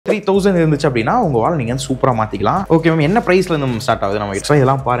3000 இருந்துச்சு அப்படின்னா உங்க வால் நீங்க சூப்பரா மாத்திக்கலாம். ஓகே மேம், என்ன பிரைஸ்ல இருந்து ஸ்டார்ட் ஆகுது நம்ம கிட்ட?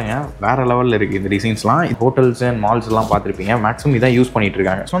 இதெல்லாம் பாருங்க, வேற லெவல்ல இருக்கு இந்த டிசைன்ஸ்லாம். ஹோட்டல்ஸ் அண்ட் மால்ஸ் எல்லாம் பார்த்துருப்பீங்க, மேக்ஸிமம் இதான் யூஸ் பண்ணிட்டு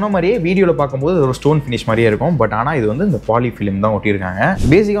இருக்காங்க. சொன்ன மாதிரியே வீடியோல பார்க்கும்போது ஒரு ஸ்டோன் ஃபினிஷ் மாதிரியே இருக்கும், பட் ஆனால் இது வந்து இந்த பாலி ஃபிலிம் தான் ஒட்டியிருக்காங்க.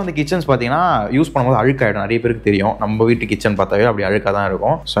 பேசிக்காக வந்து கிச்சன்ஸ் பார்த்தீங்கன்னா யூஸ் பண்ணும்போது அழுக்காயிடும், நிறைய பேருக்கு தெரியும். நம்ம வீட்டு கிச்சன் பார்த்தாவே அப்படி அழுக்காக தான்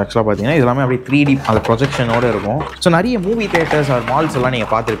இருக்கும். ஸோ ஆக்சுவலாக பார்த்தீங்கன்னா இது எல்லாமே அப்படியே 3D அந்த ப்ரொஜெக்ஷனோட இருக்கும். ஸோ நிறைய மூவி தியேட்டர்ஸ் ஆர் மால்ஸ் எல்லாம்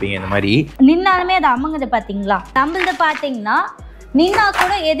நீங்கள் பார்த்துருப்பீங்க இந்த மாதிரி. நின்னாலுமே அது அமங்குது பார்த்தீங்களா? நம்மளது பார்த்தீங்கன்னா நின்னா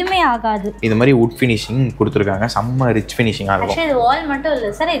கூட எதுவுமே ஆகாது. இந்த மாதிரி வுட் ஃபினிஷிங் கொடுத்துருக்காங்க, செம்ம ரிச் ஃபினிஷிங்காக இருக்கும். இது வால் மட்டும்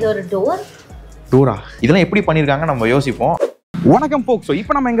இல்லை சார், இது ஒரு டோரா. இதெல்லாம் எப்படி பண்ணியிருக்காங்க நம்ம யோசிப்போம். வணக்கம் போக். ஸோ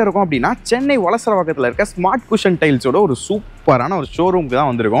இப்போ நம்ம எங்கே இருக்கோம் அப்படின்னா சென்னை வலசரவாக்கத்தில் இருக்க ஸ்மார்ட் குஷன் டைல்ஸோட ஒரு சூப்பரான ஒரு ஷோரூமுக்கு தான்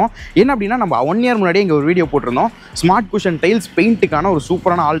வந்திருக்கோம். என்ன அப்படின்னா நம்ம 1 இயர் முன்னாடி இங்கே ஒரு வீடியோ போட்டிருந்தோம், ஸ்மார்ட் குஷன் டைல்ஸ் பெயிண்ட்டுக்கான ஒரு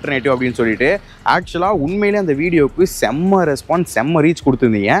சூப்பரான ஆல்டர்னேட்டிவ் அப்படின்னு சொல்லிட்டு. ஆக்சுவலாக உண்மையிலே அந்த வீடியோவுக்கு செம்ம ரெஸ்பான்ஸ், செம்ம ரீச்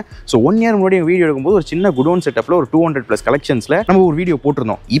கொடுத்துருந்தீங்க. ஸோ 1 இயர் முன்னாடி வீடியோ எடுக்கும்போது ஒரு சின்ன குடோன் செட்டப்பில் ஒரு 200+ கலெக்ஷன்ஸில் நம்ம ஒரு வீடியோ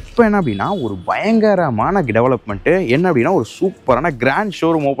போட்டிருந்தோம். இப்போ என்ன அப்படின்னா ஒரு பயங்கரமான டெவலப்மெண்ட்டு. என்ன அப்படின்னா ஒரு சூப்பரான கிராண்ட்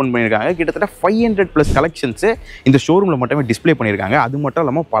ஷோரூம் ஓப்பன் பண்ணியிருக்காங்க. கிட்டத்தட்ட 500+ கலெக்ஷன்ஸு இந்த ஷோரூமில் மட்டுமே டிஸ்பிளே பண்ணியிருக்காங்க. அது மட்டும்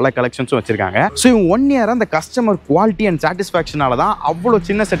இல்லாமல் பல கலெக்ஷன்ஸும் வச்சிருக்காங்க. ஸோ இவங்க 1 இயர் அந்த கஸ்டமர் குவாலிட்டி அண்ட் சாட்டிஸ்ஃபேக்ஷனால தான் அவ்வளோ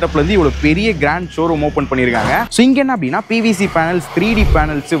சின்ன செட்டப்லேருந்து இவ்வளோ பெரிய கிராண்ட் ஷோரூம் ஓப்பன் பண்ணியிருக்காங்க. ஸோ இங்கே என்ன அப்படின்னா PVC panels, 3D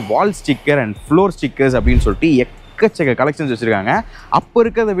panels, wall sticker and floor stickers அப்படின்னு சொல்லிட்டு எக்கச்சக்க கலெக்ஷன்ஸ் வச்சிருக்காங்க. அப்போ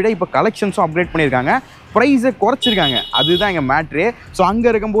இருக்கிறத விட இப்போ கலெக்ஷன்ஸும் அப்கிரேட் பண்ணியிருக்காங்க, ப்ரைஸை குறைச்சிருக்காங்க. அதுதான் எங்கள் மேட்ரு. ஸோ அங்கே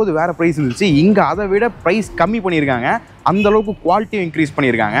இருக்கும்போது வேறு ப்ரைஸ் இருந்துச்சு, இங்கே அதை விட ப்ரைஸ் கம்மி பண்ணியிருக்காங்க. அந்த அளவுக்கு குவாலிட்டியும் இன்க்ரீஸ்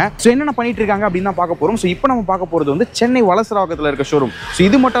பண்ணியிருக்காங்க. ஸோ என்னென்ன பண்ணிட்டு இருக்காங்க அப்படின்னு தான் பார்க்க போகிறோம். ஸோ இப்போ நம்ம பார்க்க போகிறது வந்து சென்னை வலசரவாக்கத்தில் இருக்க ஷோரூம். ஸோ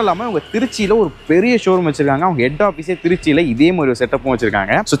இது மட்டும் இல்லாமல் அவங்க திருச்சியில் ஒரு பெரிய ஷோரூம் வச்சிருக்காங்க. அவங்க ஹெட் ஆஃபீஸே திருச்சியில் இதே மாதிரி ஒரு செட்டப்பும்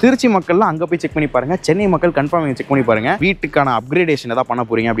வச்சிருக்காங்க. ஸோ திருச்சி மக்கள்லாம் அங்கே போய் செக் பண்ணி பாருங்க, சென்னை மக்கள் கன்ஃபார்ம் செக் பண்ணி பாருங்க. வீட்டுக்கான அப்கிரேடேஷன் ஏதாவது பண்ண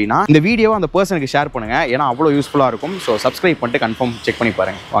போறீங்க அப்படின்னா இந்த வீடியோவை அந்த பர்சனுக்கு ஷேர் பண்ணுங்க, ஏன்னா அவ்வளோ யூஸ்ஃபுல்லாக இருக்கும். ஸோ சப்ஸ்கிரைப் பண்ணிட்டு கன்ஃபார்ம் செக் பண்ணி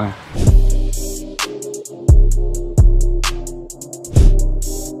பாருங்க. வாங்க.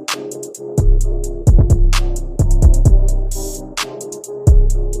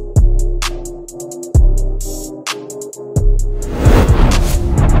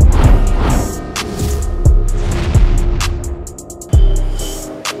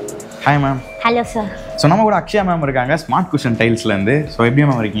 Hi ma'am. Hello sir. So நம்ம கூட அக்ஷயா மேம் இருக்காங்க ஸ்மார்ட் குஷன் டைல்ஸ்லேருந்து. ஸோ எப்படி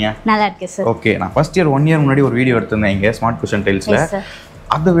மேம் இருக்கீங்க? நல்லா இருக்கேன் சார். ஓகே, நான் ஃபர்ஸ்ட் இயர் 1 இயர் முன்னாடி ஒரு வீடியோ எடுத்திருந்தேன் இங்கே ஸ்மார்ட் குஷன் டைல்ஸில்.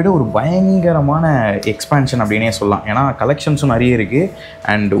 அதை விட ஒரு பயங்கரமான எக்ஸ்பான்ஷன் அப்படின்னே சொல்லலாம். ஏன்னா கலெக்ஷன்ஸும் நிறைய இருக்குது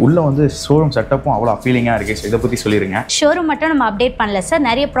அண்ட் உள்ளே வந்து ஷோரூம் செட்டப்பும் அவ்வளோ ஃபீலிங்காக இருக்குது. ஸோ இதை பற்றி சொல்லிடுங்க. ஷோரூம் மட்டும் நம்ம அப்டேட் பண்ணல சார்,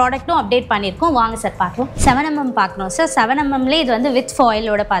 நிறைய ப்ராடக்ட்டும் அப்டேட் பண்ணியிருக்கோம். வாங்க சார் பார்க்கலாம். 7mm பார்க்கணும் சார். 7mmல இது வந்து வித்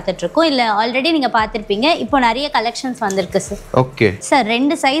ஃபாயிலோட பார்த்துட்ருக்கோம். இல்லை ஆல்ரெடி நீங்கள் பார்த்துருப்பீங்க, இப்போ நிறைய கலெக்ஷன்ஸ் வந்திருக்கு சார். ஓகே சார்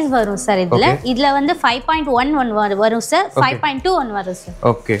 2 சைஸ் வரும் சார். இதில் வந்து 5.1 வரும் சார், 5.21 வரும் சார்.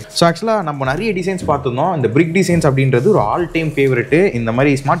 ஓகே. ஸோ ஆக்சுவலாக நம்ம நிறைய டிசைன்ஸ் பார்த்துருந்தோம். இந்த பிரிக் டிசைன்ஸ் அப்படின்றது ஒரு ஆல் டைம் ஃபேவரெட்டு. இந்த மாதிரி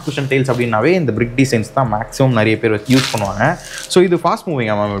ஸ்மார்ட் குஷன் டைல்ஸ் அப்படின்னாவே இந்த பிரிக் டிசைன்ஸ் தான் மேக்ஸிமம் நிறைய பேர் யூஸ் பண்ணுவாங்க. ஸோ இது ஃபாஸ்ட்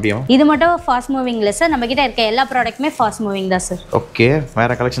மூவிங்கா மேம்? எப்படியும் இது மட்டும் ஃபாஸ்ட் மூவிங் இல்லை சார், நம்ம கிட்ட இருக்க எல்லா ப்ராடக்ட்டுமே ஃபாஸ்ட் மூவிங் தான் சார். ஓகே,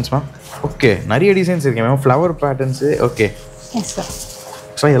 வேற கலெக்ஷன்ஸ் மேம்? ஓகே, நிறைய டிசைன்ஸ் இருக்கு ma'am, flower patterns. Okay yes sir.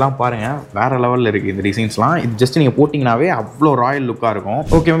 So இதெல்லாம் பாருங்கள், வேறு லெவலில் இருக்குது இந்த டிசைன்ஸ்லாம். இது ஜஸ்ட் நீங்கள் போட்டிங்கனாவே அவ்வளோ ராயல் லுக்காக இருக்கும்.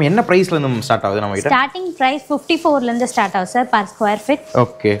 ஓகே மேம், என்ன ப்ரைஸ்லேருந்து ஸ்டார்ட் ஆகுது நம்ம கிட்ட? ஸ்டார்டிங் ப்ரைஸ் 54லேருந்து ஸ்டார்ட் ஆகும் sir per square feet.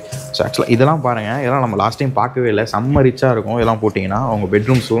 Okay. So ஆக்சுவலாக இதெல்லாம் பாருங்கள், இதெல்லாம் நம்ம லாஸ்ட் டைம் பார்க்கவே இல்லை, செம்ம ரிச்சாக இருக்கும். இதெல்லாம் போட்டிங்கன்னா உங்கள்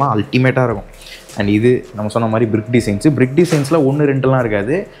பெட்ரூம்ஸ்லாம் அல்டிமேட்டாக இருக்கும். அண்ட் இது நம்ம சொன்ன மாதிரி பிரிக் டிசைன்ஸில் 1 2லாம்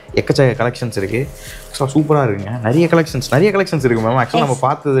இருக்காது, எக்கச்சக்க கலெக்ஷன்ஸ் இருக்குது. ஸோ சூப்பராக இருக்குங்க, நிறைய கலெக்ஷன்ஸ் இருக்குது மேம். ஆக்சுவலாக நம்ம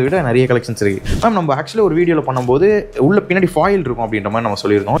பார்த்ததை விட நிறைய கலெக்ஷன்ஸ் இருக்குது மேம். நம்ம ஆக்சுவலாக ஒரு வீடியோவில் பண்ணும்போது உள்ள பின்னாடி ஃபாயில் இருக்கும் அப்படின்ற மாதிரி நம்ம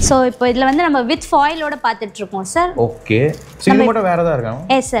சொல்லியிருந்தோம். ஸோ இப்போ இதில் வந்து நம்ம வித் ஃபாயிலோட பார்த்துட்ருக்கோம் சார். ஓகே. ஸோ இது மட்டும் வேறு எதாவது இருக்காங்க?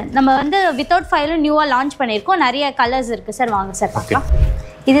 எஸ் சார், நம்ம வந்து வித்தவுட் ஃபாயிலும் நியூவாக லான்ச் பண்ணியிருக்கோம். நிறைய கலர்ஸ் இருக்குது சார், வாங்க சார் பார்க்கலாம்.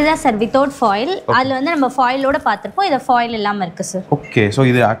 இதுதான் சார் வித்தவுட் ஃபாயில். அதில் வந்து நம்ம ஃபாயிலோட பார்த்துருப்போம், இதை ஃபாயில் இல்லாமல் இருக்குது சார். ஓகே. ஸோ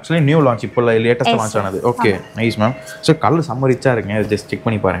இது ஆக்சுவலி நியூ லான்ச், இப்போ லேட்டஸ்ட் லான்ச் ஆனது. Okay, nice ma'am. So colour செம்ம ரிச்சாக இருக்குங்க, ஜஸ்ட் செக்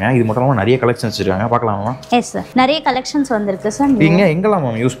பண்ணி பாருங்கள். இது மட்டும் இல்லாமல் நிறைய கலெக்ஷன்ஸ் வச்சுருக்காங்க, பார்க்கலாமா? எஸ் சார், நிறைய கலெக்ஷன்ஸ் வந்திருக்கு சார். எங்கெல்லாம்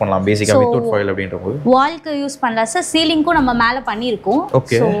மேம் யூஸ் பண்ணலாம் பேசிக்காக வித்தவுட் ஃபாயில் அப்படின்ற போது? வால்க்கு யூஸ் பண்ணலாம் சார், சீலிங்க்கும் நம்ம மேலே பண்ணியிருக்கோம்.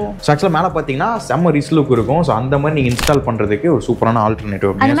 ஓகே. ஸோ ஆக்சுவலாக மேலே பார்த்தீங்கன்னா செம்ம ரிச் லுக் இருக்கும். ஸோ அந்த மாதிரி நீங்கள் இன்ஸ்டால் பண்ணுறதுக்கு ஒரு சூப்பரான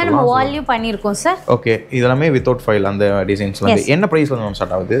ஆல்டர்னேட்டிவ். அந்த மாதிரி நம்ம வால்லையும் பண்ணியிருக்கோம் சார். ஓகே, இதெல்லாமே வித்தவுட் ஃபாயில் அந்த டிசைன்ஸ்லாம் என்ன ப்ரைஸ் வந்து ஸ்டார்ட்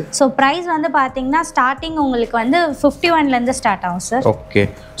ஆகுது? ஸோ ப்ரைஸ் வந்து பார்த்தீங்கன்னா ஸ்டார்டிங் உங்களுக்கு வந்து 51லேருந்து ஸ்டார்ட் ஆகும் சார். ஓகே.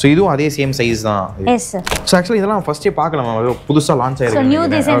 ஸோ இதுவும் அதே சேம் சைஸ் தான்? Yes sir. ஸோ ஆக்சுவலி இதெல்லாம் ஃபஸ்ட்டே பார்க்கலாம், புதுசாக லான்ச் ஆயிருக்கு. ஸோ நியூ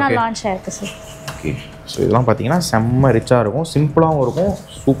டிசைனாக லான்ச் ஆயிருக்கு சார். ஓகே. ஸோ இதெல்லாம் பார்த்தீங்கன்னா செம்ம ரிச்சாக இருக்கும், சிம்பிளாகவும் இருக்கும்,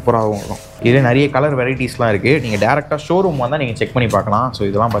 சூப்பராகவும் இருக்கும். இதில் நிறைய கலர் வெரைட்டிஸ்லாம் இருக்குது. நீங்கள் டேரெக்டாக ஷோரூம் வந்தால் நீங்கள் செக் பண்ணி பார்க்கலாம். ஸோ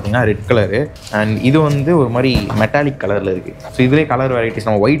இதெல்லாம் பார்த்தீங்கன்னா ரெட் கலரு அண்ட் இது வந்து ஒரு மாதிரி மெட்டாலிக் கலரில் இருக்குது. ஸோ இதிலே கலர் வெரைட்டிஸ்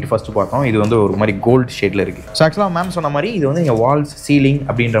நம்ம ஒயிட் ஃபஸ்ட்டு பார்த்தோம். இது வந்து ஒரு மாதிரி கோல்டு ஷேடில் இருக்குது. ஸோ ஆக்சுவலாக மேம் சொன்ன மாதிரி இது வந்து நீங்கள் வால்ஸ் சீலிங்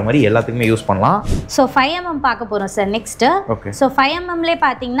அப்படின்ற மாதிரி எல்லாத்துக்குமே யூஸ் பண்ணலாம். ஸோ 5mm பார்க்க போகிறோம் சார் நெக்ஸ்ட்டு. ஓகே. ஸோ 5mmலே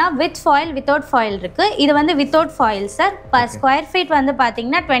பார்த்தீங்கன்னா வித் ஃபாயில் வித்தவுட் ஃபாயில் இருக்குது. இது வந்து without foil sir. Per square feet வந்து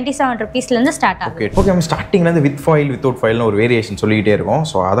பார்த்தீங்கன்னா 27 rupeesலேருந்து ஸ்டார்ட் ஆகும். ஓகே மேம், ஸ்டார்டிங்லேருந்து வித் ஃபாயில் வித்தவுட் ஃபாயில்னு ஒரு வேரியேஷன் சொல்லிக்கிட்டே இருக்கும்.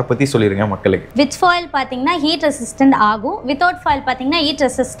 ஸோ அதை பற்றி சொல்லிடுங்க மக்களுக்கு. வித் ஃபாயில் பார்த்தீங்கன்னா ஹீட் ரெசிஸ்டன்ட் ஆகும். வித்தவுட் ஃபாயில் பார்த்தீங்கன்னா ஹீட்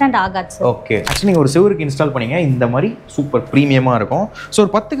ரெசிஸ்டன்ட் ஆகாது சார். ஓகே. ஆக்சுவலி நீங்கள் ஒரு செவருக்கு இன்ஸ்டால் பண்ணீங்க இந்த மாதிரி சூப்பர் ப்ரீமியமாக இருக்கும். ஸோ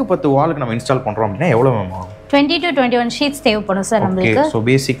ஒரு 10க்கு 10 வாலுக்கு நம்ம இன்ஸ்டால் பண்ணுறோம் அப்படின்னா எவ்வளோ மேம் ஆகும்? 20 to 21 ஷீட்ஸ் தேவைப்படும் சார் நம்மளுக்கு. ஸோ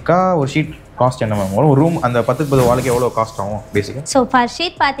பேசிக்காக ஒரு ஷீட் காஸ்ட் என்ன மேம்? ஒரு ரூம் அந்த 10க்கு 10 வாலுக்கு எவ்வளோ காஸ்ட் ஆகும் பேசிக்காக? ஸோ பர்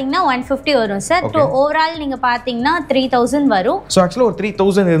ஷீட் பார்த்தீங்கன்னா 150 வரும் சார். ஸோ ஓவரால் நீங்கள் பார்த்தீங்கன்னா 3000 வரும். ஸோ ஆக்சுவலாக ஒரு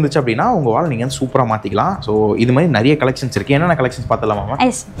 3000 இருந்துச்சு அப்படின்னா உங்கள் வால் நீங்கள் வந்து சூப்பராக மாற்றிக்கலாம். ஸோ இது மாதிரி நிறைய கலெக்ஷன்ஸ் இருக்குது. என்னென்ன collections பார்த்தலாமா ma'am?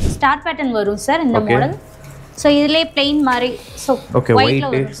 S, star pattern வரும் சார் இந்த மாடல். ஸோ இதுலேயே பிளெயின் மாதிரி. So okay, white,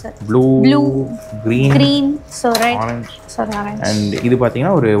 blue, green, so red, orange and இது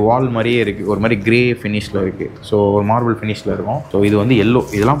பார்த்தீங்கன்னா ஒரு வால் மாதிரியே இருக்குது. ஒரு மாதிரி கிரே ஃபினிஷில் இருக்குது. ஸோ ஒரு மார்பிள் ஃபினிஷில் இருக்கும். ஸோ இது வந்து எல்லோ.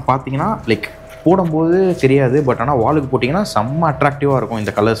 இதெல்லாம் பார்த்தீங்கன்னா லைக் போடும்போது தெரியாது, பட் ஆனால் வாலுக்கு போட்டிங்கன்னா செம்ம அட்ராக்டிவாக இருக்கும்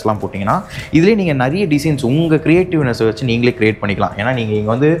இந்த கலர்ஸ்லாம் போட்டிங்கன்னா. இதிலே நீங்கள் நிறைய டிசைன்ஸ் உங்கள் க்ரியேட்டிவ்னஸை வச்சு நீங்களே க்ரியேட் பண்ணிக்கலாம். ஏன்னா நீங்கள்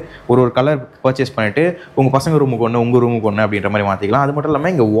இங்கே வந்து ஒரு கலர் பர்ச்சேஸ் பண்ணிவிட்டு உங்கள் பசங்க ரூமுக்கு ஒன்று உங்கள் ரூமுக்கு ஒன்று அப்படின்ற மாதிரி மாற்றிக்கலாம். அது மட்டும்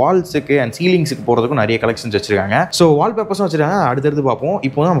இல்லாமல் இங்கே வால்ஸுக்கு அண்ட் சீலிங்ஸுக்கு போகிறதுக்கும் நிறைய கலெக்ஷன்ஸ் வச்சுருக்காங்க. ஸோ வால்பேப்பர்ஸும் வச்சுருக்காங்க. அடுத்தடுத்து பார்ப்போம்.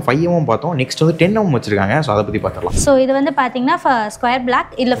 இப்போ வந்து நம்ம 5mm பார்த்தோம். நெக்ஸ்ட் வந்து 10mm வச்சுருக்காங்க. ஸோ அதை பற்றி பார்த்துக்கலாம். ஸோ இது வந்து பார்த்தீங்கன்னா ஸ்கொயர்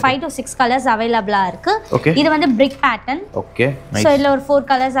பிளாக். இதில் 5 to 6 கலர்ஸ் அவைலபிளாக இருக்குது. ஓகே. இது வந்து பிரிக் பேட்டர்ன். ஓகே. ஸோ இதில் ஒரு 4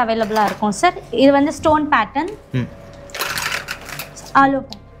 கலர்ஸ் அவைலபிளாக இருக்கும் சார். இது வந்து ஸ்டோன் பேட்டர்ன். ஆலோ.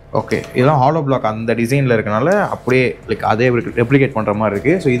 ஓகே. இதெல்லாம் ஹாலோ பிளாக் அந்த டிசைனில் இருக்கனால அப்படியே லைக் அதே ரெப்ளிகேட் பண்ணுற மாதிரி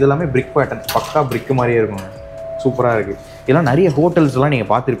இருக்குது. ஸோ இது எல்லாமே பிரிக் பேட்டர்ன், பக்கா பிரிக் மாதிரியே இருக்கும். சூப்பராக இருக்குது. இதெல்லாம் நிறைய ஹோட்டல்ஸ்லாம் நீங்கள்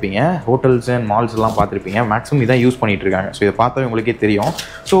பார்த்துருப்பீங்க. ஹோட்டல்ஸ் அண்ட் மால்ஸ்லாம் பார்த்துருப்பீங்க. மேக்ஸிமம் இதான் யூஸ் பண்ணிட்டு இருக்காங்க. ஸோ இதை பார்த்தா உங்களுக்கே தெரியும்.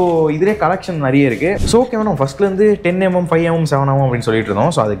 ஸோ இதிலே கலெக்ஷன் நிறைய இருக்குது. So okay madam, ஃபர்ஸ்ட்லேருந்து 10mm 5mm 7mm அப்படின்னு சொல்லிட்டு இருந்தோம்.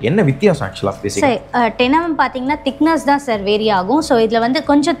 ஸோ அதுக்கு என்ன வித்தியாசம் ஆக்சுவலாக பேசி? 10mm பார்த்தீங்கன்னா திக்னஸ் தான் சார் வேரி ஆகும். ஸோ இதில் வந்து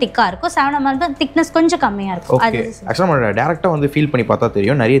கொஞ்சம் திக்காக இருக்கும். 7mm தான் திக்னஸ் கொஞ்சம் கம்மியாக இருக்கும். ஓகே. ஆக்சுவலாக நம்ம டேரெக்டாக வந்து ஃபீல் பண்ணி பார்த்தா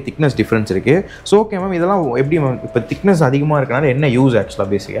தெரியும் நிறைய திக்னஸ் டிஃப்ரென்ஸ் இருக்குது. ஸோ ஓகே மேம், இதெல்லாம் எப்படி மேம் இப்போ திக்னஸ் அதிகமாக இருக்கனால என்ன யூஸ் ஆக்சுவலாக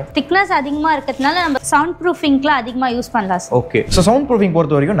பேசிக்காக? திக்னஸ் அதிகமாக இருக்கிறதுனால நம்ம சவுண்ட் ப்ரூஃபிங்லாம் அதிகமாக யூஸ் பண்ணலாம். ஓகே. ஸோ சவுண்ட் ப்ரூஃபிங்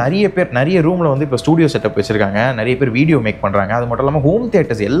பொறுத்த வரைக்கும் நிறைய ரூமில் வந்து இப்போ ஸ்டூடியோ செட்டப் வச்சிருக்காங்க. நிறைய பேர் வீடியோ மேக் பண்ணுறாங்க. அது மட்டும் இல்லாமல் ஹோம்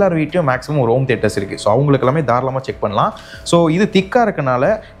தியேட்டர்ஸ் எல்லார் வீட்லையும் மேக்ஸிமம் ஒரு ஹோம் தியேட்டர்ஸ் இருக்குது. ஸோ அவங்களுக்கு எல்லாமே தாராளமாக செக் பண்ணலாம். ஸோ இது திக்காக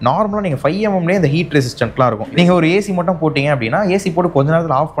இருக்கனால நார்மலாக நீங்கள் 5mmலே இந்த ஹீட் ரெசிஸ்டன்ட்லாம் இருக்கும். நீங்கள் ஒரு ஏசி மட்டும் போட்டிங்க அப்படின்னா ஏசி போட்டு கொஞ்ச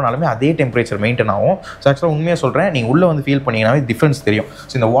நேரத்தில் ஆஃப் பண்ணாலுமே அதே டெம்பரேச்சர் மெயின்டைன் ஆகும். ஸோ ஆக்சுவலாக உண்மையாக சொல்கிறேன், நீங்கள் உள்ளே வந்து ஃபீல் பண்ணிங்கன்னாவே டிஃப்ரென்ஸ் தெரியும்.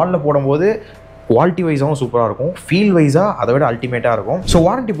 ஸோ இந்த வாலில் போடும்போது குவாலிட்டி வைஸாகவும் சூப்பராக இருக்கும், ஃபீல் வைஸாக அதை விட அல்டிமேட்டாக இருக்கும். ஸோ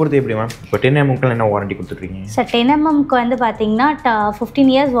வாரண்டி பொறுத்து எப்படி மேம்? இப்போ 10mmக்கு என்ன வாரண்டி கொடுத்துட்ருக்கீங்க? சார் 10mmக்கு வந்து பார்த்தீங்கன்னா 15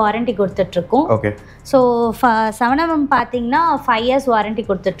 years வாரண்டி கொடுத்துட்ருக்கோம். ஓகே. ஸோ 7mm பார்த்தீங்கன்னா 5 years வாரண்டி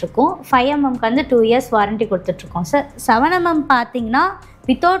கொடுத்துட்ருக்கோம். 5mmக்கு வந்து 2 years வாரண்டி கொடுத்துட்ருக்கோம் சார். 7mm பார்த்தீங்கன்னா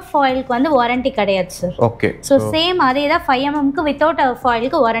வித்தவுட் ஃபாயிலுக்கு வந்து வாரண்டி கிடையாது சார். ஓகே. ஸோ சேம் அதே தான் 5mmக்கு வித்தவுட்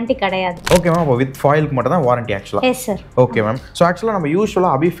ஃபாயிலுக்கு வாரண்டி கிடையாது. ஓகே மேம், அப்போ வித் ஃபாயிலுக்கு மட்டும் தான் வாரண்டி ஆக்சுவலாக? Yes sir. Okay ma'am. So ஆக்சுவலாக நம்ம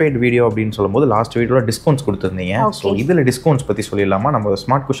யூஸ்வலாக அபிஃபைட் வீடியோ அப்படின்னு சொல்லும்போது லாஸ்ட் வீடியோவில் டிஸ்கவுண்ட்ஸ் கொடுத்துருந்தீங்க. ஸோ இதில் டிஸ்கவுண்ட்ஸ் பற்றி சொல்லிடலாமா? நம்ம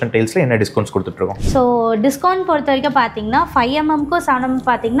ஸ்மார்ட் குஷன் டைல்ஸில் என்ன டிஸ்கவுண்ட்ஸ் கொடுத்துட்ருக்கோம்? ஸோ டிஸ்கவுண்ட் பொறுத்த வரைக்கும் பார்த்தீங்கன்னா 5mmக்கும் 7mm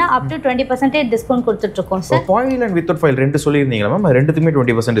பார்த்தீங்கன்னா அப் டு 20% டிஸ்கவுண்ட் கொடுத்துட்ருக்கோம் sir. Foil and without foil ரெண்டு சொல்லியிருந்தீங்களா மேம்? ரெண்டுத்துக்குமே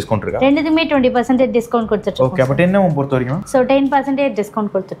 20% டிஸ்கவுண்ட் இருக்கா? ரெண்டுத்துக்குமே 20% டிஸ்கவுண்ட் கொடுத்துட்ருக்கோம். ஓகே. அப்போ 10mm பொறுத்த வரைக்கும்? ஸோ 10% டிஸ்கவுண்ட்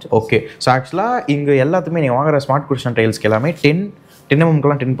கொடுத்துட்ருக்கோம். ஓகே. ஸோ ஆக்சுவலாக இங்கே எல்லாத்துமே நீங்கள் வாங்குற ஸ்மார்ட் குஷன் டைல்ஸ்க்கு எல்லாமே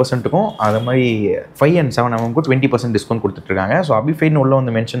 10mmக்குலாம் 10% இருக்கும். அது மாதிரி 5 and 7mmக்கு 20% டிஸ்கவுண்ட் கொடுத்துட்ருக்காங்க. ஸோ அபிஃபைட்னு உள்ளே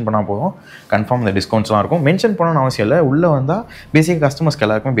வந்து மென்ஷன் பண்ணால் போதும், கன்ஃபார்ம் இந்த டிஸ்கவுண்ட்ஸ்லாம் இருக்கும். மென்ஷன் பண்ணணும்னு அவசியம் இல்லை. உள்ளே வந்தால் பேசிக் கஸ்டமர்ஸ்க்கு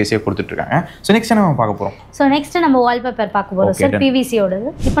எல்லாருக்குமே பேசிக்காக கொடுத்துட்ருக்காங்க. ஸோ நெக்ஸ்ட் என்ன பார்க்க போகிறோம்? ஸோ நெக்ஸ்ட் நம்ம வால்பேப்பர் பார்க்க போகிறோம் சார்.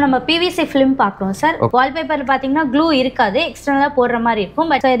 பிவிசியோடது. இப்போ நம்ம பிவிசி ஃபிலிம் பார்க்குறோம் சார். வால்பேப்பர் பார்த்தீங்கன்னா க்ளூ இருக்காது, எக்ஸ்டர்னலாக போடுற மாதிரி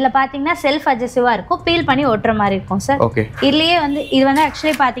இருக்கும். பட் இதில் பார்த்தீங்கன்னா செல்ஃப் அட்ஜஸ்டிவாக இருக்கும், பீல் பண்ணி ஒட்டுற மாதிரி இருக்கும் சார். ஓகே. இதுலேயே வந்து இது வந்து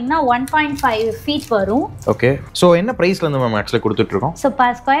ஆக்சுவலி பார்த்தீங்கன்னா 1.5 feet வரும். ஓகே. ஸோ என்ன ப்ரைஸ்லேருந்து மேம் ஆக்சுவலி கொடுத்துட்ருக்கோம்? ஸோ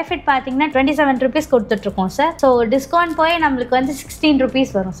பர் ஸ்கொயர் ஃபீட் பார்த்தீங்கன்னா 27 rupees கொடுத்துட்ருக்கோம் சார். ஸோ டிஸ்கவுண்ட் போய் நம்மளுக்கு வந்து 16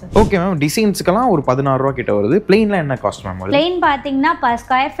 rupees வரும் சார். Okay ma'am. டிசைன்ஸ்க்கெல்லாம் ஒரு 16 ரூபா கிட்ட வருது. பிளெயின்லாம் என்ன காஸ்ட் மேம்? பிளெயின் பார்த்தீங்கன்னா பர்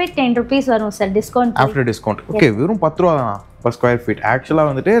ஸ்கொயர் ஃபீட் 10 rupees வரும் sir discount. After discount. Okay. வெறும் 10 ரூபா தான் பர் ஸ்கொயர் ஃபீட். ஆக்சுவலாக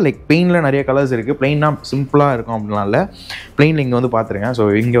வந்துட்டு லைக் பெயினில் நிறைய கலர்ஸ் இருக்குது. பிளெயின்னா சிம்பிளாக இருக்கும் அப்படிலாம் இல்லை. பிளெயினில் இங்கே வந்து பார்த்துருங்க. ஸோ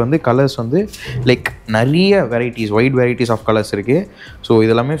இங்கே வந்து கலர்ஸ் வந்து லைக் நிறைய varieties, white varieties of colours இருக்குது. ஸோ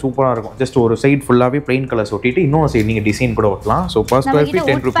இதெல்லாமே சூப்பராக இருக்கும். ஜஸ்ட் ஒரு சைட் ஃபுல்லாகவே பிளெயின் கலர்ஸ் ஒட்டிட்டு இன்னொரு சைடு நீங்கள் டிசைன் கூட ஒட்டலாம். ஸோ பர் ஸ்கொயர் ஃபீட்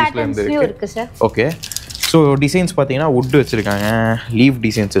 10 rupeesல இருந்து இருக்குது. ஓகே. ஸோ டிசைன்ஸ் பார்த்தீங்கன்னா வுட் வச்சுருக்காங்க, லீவ்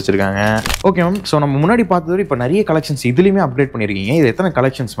டிசைன்ஸ் வச்சுருக்காங்க. Okay ma'am. ஸோ நம்ம முன்னாடி பார்த்தது இப்போ நிறைய கலெக்ஷன்ஸ் இதுலேயுமே அப்டேட் பண்ணியிருக்கீங்க. இது எத்தனை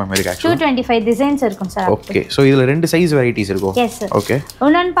கலெக்ஷன்ஸ் மேம் இருக்கு? 225 டிசைன்ஸ் இருக்கும் சார். ஓகே. ஸோ இதில் 2 சைஸ் வெரைட்டிஸ் இருக்கும். Yes sir. ஓகே.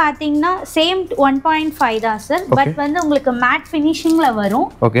 இன்னொன்று பார்த்தீங்கன்னா சேம் 1.5 தான் சார், பட் வந்து உங்களுக்கு மேட் ஃபினிஷிங்கில் வரும்.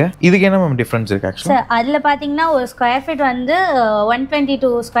 ஓகே. இதுக்கு என்ன மேம் டிஃப்ரென்ஸ் இருக்கு ஆக்சுவலி? சார் அதில் பார்த்தீங்கன்னா ஒரு ஸ்கொயர் ஃபீட் வந்து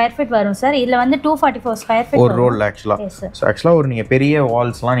 122 ஸ்கொயர் ஃபீட் வரும் சார். இதில் வந்து 244 ஸ்கொயர் ஃபீட் ஒரு ரோல் ஆக்சுவலாக. ஸோ ஆக்சுவலாக ஒரு நீங்கள் பெரிய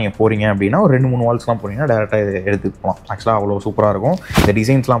வால்ஸ்லாம் நீங்கள் போகிறீங்க அப்படின்னா ஒரு 2-3 வால்ஸ்லாம் போகிறீங்கன்னா டேரெக்டாக இது எடுத்துக்கலாம். ஆக்சுவலாக அவ்வளோ சூப்பராக இருக்கும். இந்த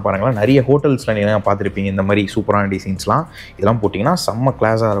டிசைன்ஸ்லாம் பாருங்களேன், நிறைய ஹோட்டல்ஸில் நீங்கள் பார்த்துருப்பீங்க இந்த மாதிரி சூப்பரான டிசைன்ஸ்லாம். இதெல்லாம் போட்டிங்கன்னா செம்ம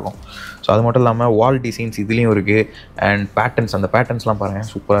கிளாஸாக இருக்கும். ஸோ அது மட்டும் இல்லாமல் வால் டிசைன்ஸ் இதுலேயும் இருக்குது. அண்ட் பேட்டர்ன்ஸ், அந்த பேட்டர்ன்ஸ்லாம் பாருங்கள்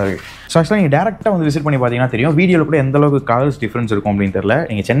சூப்பராக இருக்குது. ஸோ ஆக்சுவலாக நீங்கள் டேரெக்டாக வந்து விசிட் பண்ணி பார்த்தீங்கன்னா தெரியும். வீடியோவில் கூட எந்த அளவுக்கு கலர்ஸ் டிஃப்ரென்ஸ் இருக்கும் அப்படின்னு தெரியல.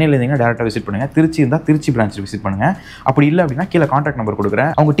 நீங்கள் சென்னையில் இருந்தீங்கன்னா டேரெக்டாக விசிட் பண்ணுங்கள். திருச்சி இருந்தால் திருச்சி பிரான்ச்சில் விசிட் பண்ணுங்கள். அப்படி இல்லை அப்படின்னா கீழே கான்டாக்ட் நம்பர்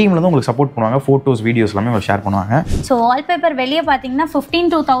கொடுக்குறேன். அவங்க டீமில் வந்து உங்களுக்கு சப்போர்ட் பண்ணுவாங்க. ஃபோட்டோஸ், வீடியோஸ் எல்லாமே உங்களுக்கு ஷேர் பண்ணுவாங்க. ஸோ வால்பேப்பர் வெளியே பார்த்தீங்கன்னா 15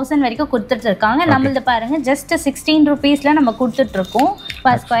 to 1000 வரைக்கும் கொடுத்துட்டு இருக்காங்க. நம்மளது பாருங்க ஜஸ்ட் 16 rupeesல நம்ம கொடுத்துட்டு இருக்கோம்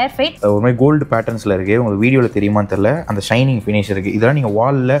per square feet. ஒரு மாதிரி கோல்டு பேட்டர்ன்ஸில் இருக்குது. உங்களுக்கு வீடியோவில் தெரியுமான்னு தெரியல. அந்த ஷைனிங் ஃபினிஷ் இருக்குது. இதெல்லாம் நீங்கள்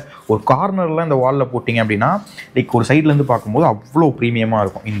வாலில் ஒரு கார்னரில் இந்த வாலில் போட்டிங்க அப்படின்னா லைக் ஒரு சைட்லேருந்து பார்க்கும்போது அவ்வளோ ப்ரீமியமாக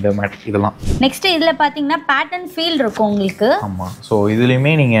இருக்கும் இந்த மேட். இதெல்லாம் நெக்ஸ்ட் இதில் பார்த்தீங்கன்னா பேட்டர்ன் ஃபீல் இருக்கும் உங்களுக்கு. ஆமாம். ஸோ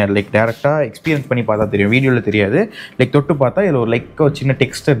இதுலேயுமே நீங்கள் லைக் டேரெக்டாக எக்ஸ்பீரியன்ஸ் பண்ணி பார்த்தா தெரியும். வீடியோவில் தெரியாது. லைக் தொட்டு பார்த்தா இதில் ஒரு லைக் ஒரு சின்ன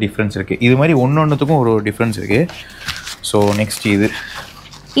டெக்ஸ்டர் டிஃப்ரென்ஸ் இருக்குது. இது மாதிரி ஒன்றுத்துக்கும் ஒரு டிஃப்ரென்ஸ் இருக்குது. ஸோ நெக்ஸ்ட்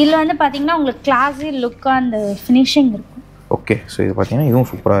இதில் வந்து பார்த்தீங்கன்னா உங்களுக்கு கிளாஸி லுக்காக அந்த ஃபினிஷிங் இருக்கும். ஓகே. ஸோ இது பார்த்தீங்கன்னா இதுவும்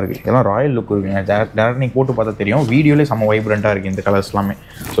சூப்பராக இருக்குது. இதெல்லாம் ராயல் லுக் இருக்குங்க. டேரக்ட் நீங்கள் போட்டு பார்த்தா தெரியும். வீடியோலேயே செம்ம வைப்ரண்ட்டாக இருக்குது இந்த கலர்ஸ் எல்லாமே.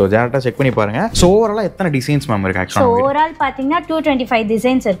 ஸோ டேரக்டாக செக் பண்ணி பாருங்கள். ஸோ ஓவராலாக எத்தனை டிசைன்ஸ் மேம் இருக்குது ஆக்சுவலாக? ஓவரால் பார்த்தீங்கன்னா 225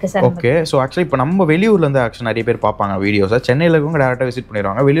 டிசைன்ஸ் இருக்குது சார். ஓகே. ஸோ ஆக்சுவலி இப்போ நம்ம வெளியூர்லேருந்து ஆக்சுவலி நிறைய பேர் பார்ப்பாங்க வீடியோஸை. சென்னையில் இருக்கவங்க டேரக்டாக விசிட்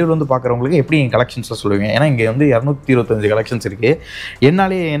பண்ணிடுவாங்க. வெளியூர் வந்து பார்க்குறவங்களுக்கு எப்படி நீங்கள் கலெக்ஷன்ஸில் சொல்லுவீங்க? ஏன்னா இங்கே வந்து 225 கலெக்ஷன்ஸ் இருக்குது.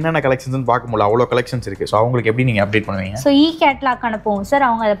 என்னாலே என்னென்ன கலெக்ஷன்ஸ்னு பார்க்க முடியல, அவ்வளோ கலெக்ஷன்ஸ் இருக்குது. ஸோ அவங்களுக்கு எப்படி நீங்கள் அப்டேட் பண்ணுவீங்க? ஸோ கேட்லாக் அனுப்புவோம் சார்.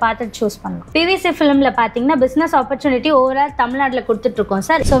 அவங்க அதை பார்த்து சூஸ் பண்ணலாம். பிவிசி ஃபிலிமில் பார்த்தீங்கன்னா பிஸ்னஸ் ஆப்பர்ச்சுனிட்டி ஓவரால் தமிழ்நாட்டில் இருக்கோம்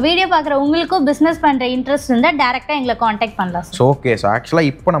சார். ஸோ வீடியோ பார்க்குற உங்களுக்கும் பிஸ்னஸ் பண்ணுற இன்ட்ரெஸ்ட் இருந்தால் டேரெக்டாக எங்களை காண்டாக்ட் பண்ணலாம் சார். So okay. ஸோ ஆக்சுவலாக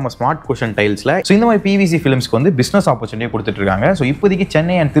இப்போ நம்ம ஸ்மார்ட் குஷன் டைல்ஸில் ஸோ இந்த மாதிரி பிவிசி ஃபிலிம்ஸ்க்கு வந்து பிஸ்னஸ் ஆப்பர்ச்சுனிட்டி கொடுத்துட்டு இருக்காங்க. ஸோ இப்போதைக்கு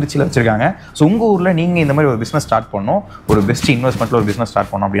சென்னை அண்ட் திருச்சியில் வச்சிருக்காங்க. ஸோ உங்கள் ஊரில் நீங்கள் இந்த மாதிரி ஒரு பிஸ்னஸ் ஸ்டார்ட் பண்ணணும், ஒரு பெஸ்ட் இன்வெஸ்ட்மெண்ட்டில் ஒரு பிஸ்னஸ்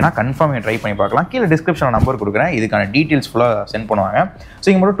ஸ்டார்ட் பண்ணணும் அப்படின்னா கன்ஃபார்ம் ட்ரை பண்ணி பார்க்கலாம். கீழே டிஸ்கிரிப்ஷனில் நம்பர் கொடுக்குறேன். இதுக்கான டீட்டெயில்ஸ் ஃபுல்லாக சென்ட் பண்ணுவாங்க. ஸோ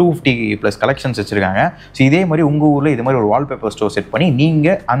இங்கே மட்டும் 250+ கலெக்ஷன்ஸ் வச்சிருக்காங்க. ஸோ இதே மாதிரி உங்கள் ஊரில் இது மாதிரி ஒரு வால்பேப்பர் ஸ்டோர் செட் பண்ணி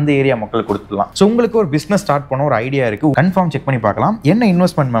நீங்கள் அந்த ஏரியா மக்களுக்கு கொடுத்துடலாம். ஸோ உங்களுக்கு ஒரு பிஸ்னஸ் ஸ்டார்ட் பண்ண ஒரு ஐடியா இருக்குது, கன்ஃபார்ம் செக் பண்ணி பார்க்கலாம். என்ன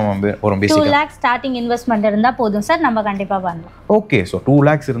இன்வெஸ்ட்மெண்ட் ஒரு 2 lakhs ஸ்டார்டிங் இன்வெஸ்ட்மென்ட் இருந்தா போதும் சார், நம்ம கண்டிப்பா பண்ணலாம். ஓகே. ஸோ 2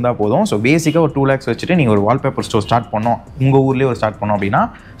 lakhs இருந்தால் போதும். ஸோ பேசிக்காக ஒரு 2 lakhs வச்சுட்டு நீங்கள் ஒரு வால்பேப்பர் ஸ்டோர் ஸ்டார்ட் பண்ணோம், உங்கள் ஊர்லேயே ஒரு ஸ்டார்ட் பண்ணோம் அப்படின்னா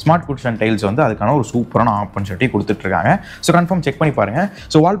ஸ்மார்ட் குஷன் டைல்ஸ் வந்து அதுக்கான ஒரு சூப்பரான ஆப்பர்ச்சுனிட்டி கொடுத்துட்ருக்காங்க. ஸோ கன்ஃபார்ம் செக் பண்ணி பாருங்கள்.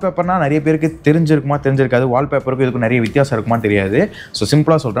 ஸோ வால்பேப்பர்னா நிறைய பேருக்கு தெரிஞ்சிருக்காது. வால்பேப்பருக்கு இதுக்கு நிறைய வித்தியாசம் இருக்குமா தெரியாது. ஸோ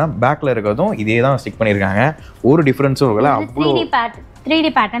சிம்பிளாக சொல்கிறேன், பேக்கில் இருக்கிறதும் இதே தான் ஸ்டிக் பண்ணியிருக்காங்க. ஒரு டிஃப்ரென்ஸும் இருக்கல. அவ்வளோ 3D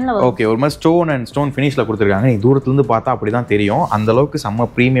பேட்டர்ன்ல வரும். ஓகே. ஒரு மாதிரி ஸ்டோன் ஃபினிஷ்ல கொடுத்துருக்காங்க. நீ தூரத்துலேருந்து பார்த்தா அப்படி தான் தெரியும். அந்த அளவுக்கு செம்ம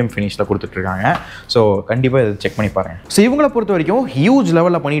ப்ரீமியம் ஃபினிஷ்ல கொடுத்துட்ருக்காங்க. ஸோ கண்டிப்பாக இதை செக் பண்ணி பாருங்க. ஸோ இவங்களை பொறுத்த வரைக்கும் ஹியூஜ்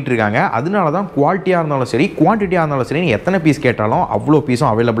லெவலில் பண்ணிட்டு இருக்காங்க. அதனால தான் குவாலிட்டியாக இருந்தாலும் சரி, குவான்டிட்டியாக இருந்தாலும் சரி, நீ எத்தனை பீஸ் கேட்டாலும் அவ்வளோ பீஸும்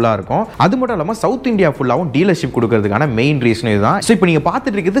அவைலபிளாக இருக்கும். அது மட்டும் இல்லாமல் சவுத் இந்தியா ஃபுல்லாகவும் டீலர்ஷிப் கொடுக்கறதுக்கான மெயின் ரீசன் இதுதான். ஸோ இப்போ நீங்கள்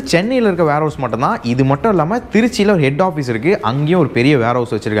பார்த்துட்டு இருக்கிறது சென்னையில் இருக்க வேர் ஹவுஸ் மட்டும் தான். இது மட்டும் இல்லாமல் திருச்சியில் ஒரு ஹெட் ஆஃபீஸ் இருக்குது, அங்கேயும் ஒரு பெரிய வேர்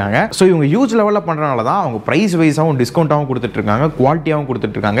ஹவுஸ் வச்சிருக்காங்க. ஸோ இவங்க ஹியூஜ் லெவலில் பண்ணுறதுனால தான் அவங்க ப்ரைஸ் வைஸாகவும் டிஸ்கவுண்ட்டாகவும் கொடுத்துட்ருக்காங்க, குவாலிட்டியாகவும்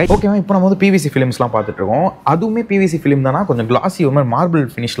கொடுத்துட்ருக்காங்க. ஓகேவா? இப்போ நம்ம வந்து பிவிசி ஃபிலிம்ஸ்லாம் பார்த்துட்டு இருக்கோம். அதுவுமே பிவிசி ஃபிலிம் தானா? கொஞ்சம் கிளாஸி ஒரு மாதிரி மார்பிள்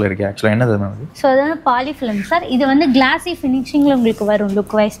ஃபினிஷ்ல இருக்கு. ஆக்சுவலாக என்னது அது? ஸோ அது வந்து பாலி ஃபிலிம் சார். இது வந்து கிளாஸி ஃபினிஷிங்ல உங்களுக்கு வரும்.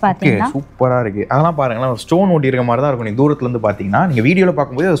 லுக் வைஸ் பார்த்தீங்கன்னா சூப்பராக இருக்கு. அதெல்லாம் பாருங்களேன், ஒரு ஸ்டோன் ஒட்டி இருக்க மாதிரி தான் இருக்கும். நீங்க தூரத்துல இருந்து பார்த்தீங்கன்னா, நீங்க வீடியோவில்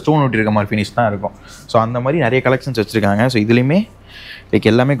பார்க்கும்போது அது ஸ்டோன் ஒட்டி இருக்க மாதிரி ஃபினிஷ் தான் இருக்கும். ஸோ அந்த மாதிரி நிறைய கலெக்ஷன்ஸ் வச்சிருக்காங்க. ஸோ இதுலையுமே லைக்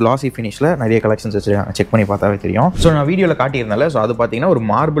எல்லாமே கிளாஸி ஃபினிஷில் நிறைய கலெக்ஷன்ஸ் வச்சிருக்காங்க. செக் பண்ணி பார்த்தாவே தெரியும். ஸோ நான் வீடியோவில் காட்டியிருந்தால, ஸோ அது பார்த்தீங்கன்னா ஒரு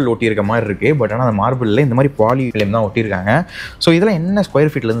மார்பிள் ஒட்டி இருக்க மாதிரி இருக்குது. பட் ஆனால் அந்த மார்பிளில் இந்த மாதிரி பாலி ஃபிலிம் தான் ஒட்டியிருக்காங்க. ஸோ இதெல்லாம் என்ன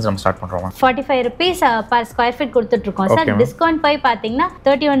ஸ்கொயர் ஃபீட்லேருந்து நம்ம ஸ்டார்ட் பண்ணுறோம்? 45 rupees per square feet கொடுத்துட்ருக்கோம் சார். டிஸ்கவுண்ட் போய் பார்த்தீங்கன்னா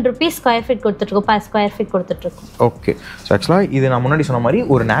 31 rupees ஸ்கொயர் ஃபீட் கொடுத்துட்ருக்கோம், per square feet கொடுத்துட்ருக்கோம். ஓகே. ஸோ ஆக்சுவலாக இது நான் முன்னாடி சொன்ன மாதிரி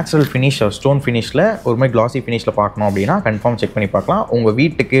ஒரு நேச்சுரல் ஃபினிஷ், ஸ்டோன் ஃபினிஷில் ஒரு மாதிரி கிளாஸி ஃபினிஷில் பார்க்கணும் அப்படின்னா கன்ஃபார்ம் செக் பண்ணி பார்க்கலாம். உங்கள்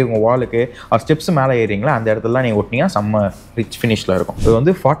வீட்டுக்கு, உங்கள் வாலுக்கு ஸ்டெப்ஸ் மேலே ஏறிங்களா அந்த இடத்துல நீங்கள் ஒட்டினீங்கன்னா செம்ம ரிச் ஃபினிஷில் இருக்கும். இது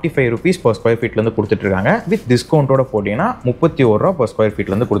வந்து 45 rupees per square feetலேருந்து கொடுத்துட்ருக்காங்க. வித் டிஸ்கவுண்ட்டோட போட்டிங்கன்னா 31 ரூபா per square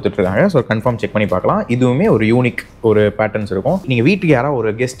feetலேருந்து கொடுத்துட்ருக்காங்க. ஸோ கன்ஃபார்ம் செக் பண்ணி பார்க்கலாம். இதுவுமே ஒரு யூனிக் ஒரு பேட்டர்ன்ஸ் இருக்கும். நீங்கள் வீட்டுக்கு யாராவது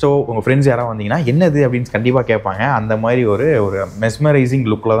ஒரு கெஸ்ட்டோ உங்கள் ஃப்ரெண்ட்ஸ் யாராவது வந்தீங்கன்னா என்னது அப்படின்னு கண்டிப்பாக கேட்பாங்க. அந்த மாதிரி ஒரு மெஸ்மரைசிங்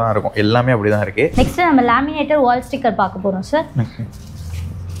லுக்கில் தான் இருக்கும். எல்லாமே அப்படி தான் இருக்குது. நெக்ஸ்ட் நம்ம லேமினேட்டர் வால் ஸ்டிக்கர் பார்க்க போகிறோம் சார்.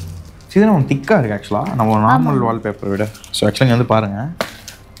 இது நம்ம திக்காக இருக்குது ஆக்சுவலாக நம்ம நார்மல் வால்பேப்பரை விட. ஸோ ஆக்சுவலாக வந்து பாருங்கள்,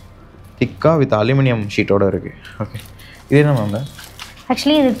 திக்காக வித் அலுமினியம் ஷீட்டோடு இருக்குது. ஓகே. இது என்ன மேம்?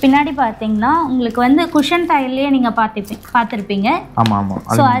 ஆக்சுவலி இது பின்னாடி பார்த்தீங்கன்னா உங்களுக்கு வந்து குஷன் டைல்லையே நீங்கள் பார்த்துருப்பீங்க. ஆமாம் ஆமாம்.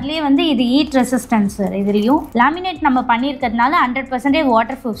 ஸோ அதுலேயே வந்து இது ஹீட் ரெசிஸ்டன்ஸ் சார். இதுலேயும் லேமினேட் நம்ம பண்ணியிருக்கிறதுனால 100%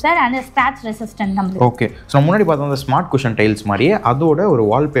 water proof sir and scratch resistant நம்மளுக்கு. ஓகே. ஸோ முன்னாடி பார்த்தோம் அந்த ஸ்மார்ட் குஷன் டைல்ஸ் மாதிரியே அதோட ஒரு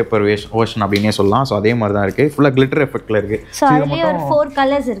வால்பேப்பர் வெர்ஷன் அப்படின்னே சொல்லலாம். ஸோ அதே மாதிரி தான் இருக்குது. ஃபுல்லாக கிளிட்டர் எஃபெக்ட்டில் இருக்குது. ஸோ அதுலேயே ஒரு 4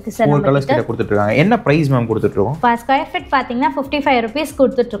 கலர்ஸ் இருக்குது சார். 4 கலர்ஸ் கிட்ட கொடுத்துட்ருக்காங்க. என்ன ப்ரைஸ் மேம் கொடுத்துட்ருக்கோம்? per square feet பார்த்தீங்கன்னா 55 rupees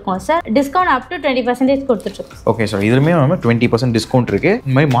கொடுத்துட்ருக்கோம் சார். டிஸ்கவுண்ட் அப் டு 20% கொடுத்துட்ருக்கோம். Okay sir. இதுலேயுமே நம்ம 20% டிஸ்கவுண்ட் இருக்குது.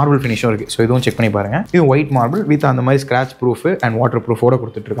 இந்த மாதிரி மார்பிள் ஃபினிஷும் இருக்குது. ஸோ இதுவும் செக் பண்ணி பாருங்கள். இது ஒயிட் மார்பிள் வித் அந்த மாதிரி ஸ்க்ராட்ச் ப்ரூஃப் அண்ட் வாட்டர் ப்ரூஃபோட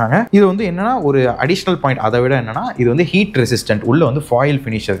கொடுத்துட்ருக்காங்க. இது வந்து என்னன்னா ஒரு அடிஷ்னல் பாயிண்ட். அதை விட என்னன்னா இது வந்து ஹீட் ரெசிஸ்டன்ட். உள்ள வந்து ஃபாயில்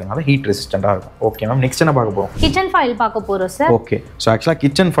ஃபினிஷ் இருக்கனால ஹீட் ரெசிஸ்டண்டாக இருக்கும். Okay ma'am. நெக்ஸ்ட் என்ன பார்க்க போகிறோம்? கிச்சன் ஃபாயில் பார்க்க போகிறோம் சார். ஓகே. ஸோ ஆக்சுவலாக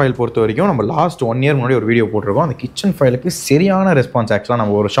கிச்சன் ஃபாயில் பொறுத்த வரைக்கும் நம்ம லாஸ்ட் 1 year முன்னாடி ஒரு வீடியோ போட்டிருக்கோம். அந்த கிச்சன் ஃபைலுக்கு சரியான ரெஸ்பான்ஸ். ஆக்சுவலாக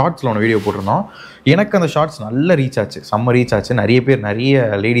நம்ம ஒரு ஷார்ட்ஸில் ஒன்று வீடியோ போட்டிருந்தோம். எனக்கு அந்த ஷார்ட்ஸ் நல்ல ரீச் ஆச்சு. செம்ம ரீச் ஆச்சு. நிறைய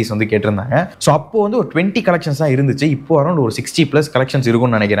லேடிஸ் வந்து கேட்டிருந்தாங்க. ஸோ அப்போ வந்து ஒரு 20 கலெக்ஷன்ஸ் தான் இருந்துச்சு. இப்போ அரௌண்ட் ஒரு 60+ கலெக்ஷன்ஸ்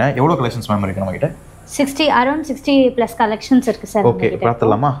இருக்கும்னு நினைக்கிறேன். எவ்வளோ கலெக்ஷன்ஸ் மேம் இருக்கு நம்ம கிட்ட? அரௌண்ட் 60+ கலெக்ஷன்ஸ் இருக்கு சார். ஓகே,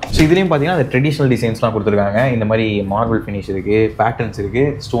 பார்த்துடலாமா? ஸோ இதுலேயும் பார்த்தீங்கன்னா அந்த ட்ரெடிஷ்னல் டிசைன்ஸ்லாம் கொடுத்துருக்காங்க. இந்த மாதிரி மார்பிள் ஃபினிஷ் இருக்குது, பேட்டர்ன்ஸ்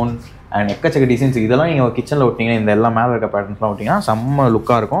இருக்குது, ஸ்டோன் அண்ட் எக்கச்சக்க டிசைன்ஸ். இதெல்லாம் நீங்கள் கிச்சனில் ஒட்டிங்கன்னா இந்த எல்லாம் மேலே இருக்க பேட்டர்ன்ஸ்லாம் ஒட்டிங்கன்னா செம்ம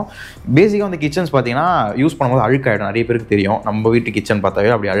லுக்காக இருக்கும். பேசிக்காக வந்து கிச்சன்ஸ் பார்த்தீங்கன்னா யூஸ் பண்ணும்போது அழுக்காயிடும். நிறைய பேருக்கு தெரியும். நம்ம வீட்டு கிச்சன் பார்த்தாவே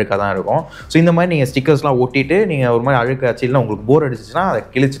அப்படி அழுக்காக தான் இருக்கும். ஸோ இந்த மாதிரி நீங்கள் ஸ்டிக்கர்ஸ்லாம் ஒட்டிட்டு நீங்கள் ஒரு மாதிரி அழுக்காச்சு இல்லை உங்களுக்கு போர் அடிச்சிச்சுன்னா அதை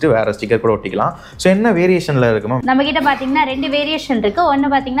கிழிச்சிட்டு வேறு ஸ்டிக்கர் கூட ஒட்டிக்கலாம். ஸோ என்ன வேரியேஷனில் இருக்கு மேம்? நம்ம கிட்ட பார்த்தீங்கன்னா 2 வேரியேஷன் இருக்குது. ஒன்று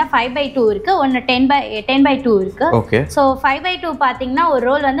பார்த்தீங்கன்னா 5x2 இருக்குது, ஒன்று 10x2 இருக்குது. ஓகே. ஸோ 5x2 பார்த்தீங்கன்னா ஒரு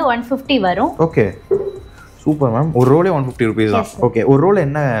ரோல் வந்து 150 வரும். Okay, super ma'am. ஒரு ரோலே 150 rupees தான். ஓகே. ஒரு ரோல்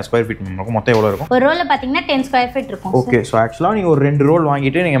என்ன ஸ்கொயர் ஃபீட் மேம் இருக்கும்? மொத்தம் எவ்வளோ இருக்கும்? ஒரு ரோலில் பார்த்தீங்கன்னா 10 square feet இருக்கும். ஓகே. ஸோ ஆக்சுவலாக நீங்கள் ஒரு 2 ரோல்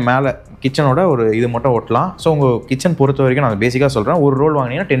வாங்கிட்டு நீங்கள் மேலே கிச்சனோட ஒரு இது மட்டும் ஒட்டலாம். ஸோ உங்கள் கிச்சன் பொறுத்த வரைக்கும் நான் பேசிக்காக சொல்கிறேன். ஒரு ரோல்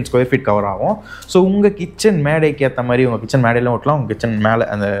வாங்கினீங்கன்னா 10 square feet கவர் ஆகும். ஸோ உங்கள் கிச்சன் மேடைக்கு ஏற்ற மாதிரி உங்கள் கிச்சன் மேடையில் ஒட்டலாம். உங்கள் கிச்சன் மேலே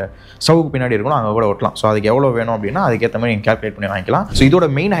அந்த ஸ்டவுக்கு பின்னாடி இருக்கணும், அங்கே கூட ஒட்டலாம். ஸோ அதுக்கு எவ்வளோ வேணும் அப்படின்னா அதுக்கேற்ற மாதிரி நீங்கள் கேல்குலேட் பண்ணி வாங்கிக்கலாம். ஸோ இதோட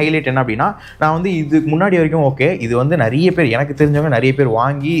மெயின் ஹைலைட் என்ன அப்படின்னா, நான் வந்து இதுக்கு முன்னாடி வரைக்கும் ஓகே இது வந்து நிறைய பேர் எனக்கு தெரிஞ்சவங்க நிறைய பேர்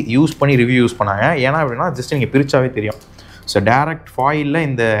வாங்கி யூஸ் பண்ணி ரிவ்யூ யூஸ் பண்ணாங்க. ஏன்னா அப்படின்னா ஜஸ்ட் நீங்கள் பிரிச்சாவே தெரியும். ஸோ டேரக்ட் ஃபாயிலில்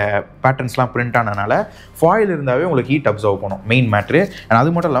இந்த பேட்டர்ன்ஸ்லாம் பிரிண்ட் ஆனதுனால ஃபாயில் இருந்தாவே உங்களுக்கு ஹீட் அப்சர்வ் பண்ணும் மெயின் மேட்ரு. அண்ட் அது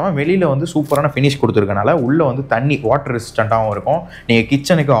மட்டும் இல்லாமல் வெளியில் வந்து சூப்பரான ஃபினிஷ் கொடுத்துருக்கனால உள்ளே வந்து தண்ணி வாட்டர் ரெசிஸ்டண்ட்டாகவும் இருக்கும். நீங்கள்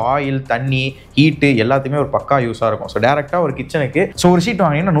கிச்சனுக்கு ஆயில் தண்ணி ஹீட்டு எல்லாத்தையுமே ஒரு பக்கா யூஸாக இருக்கும். ஸோ டேரெக்டாக ஒரு கிச்சனுக்கு ஒரு ஷீட்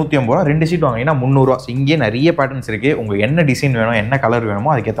வாங்கினீங்கன்னா 150 ரூபா, 2 ஷீட் வாங்கினீங்கன்னா 300 ரூபா. ஸோ இங்கே நிறைய பேட்டர்ன்ஸ் இருக்குது. உங்களுக்கு என்ன டிசைன் வேணும் என்ன கலர்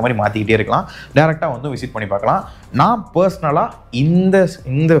வேணுமோ அதுக்கேற்ற மாதிரி மாற்றிக்கிட்டே இருக்கலாம். டேரெக்டாக வந்து விசிட் பண்ணி பார்க்கலாம். நான் பர்சனலாக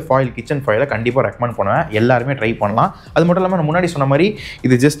இந்த ஃபாயில் கிச்சன் ஃபாயிலை கண்டிப்பாக ரெக்கமெண்ட் பண்ணுவேன். எல்லாருமே ட்ரை பண்ணலாம். அது மட்டும் இல்லாமல் நான் முன்னாடி சொன்ன மாதிரி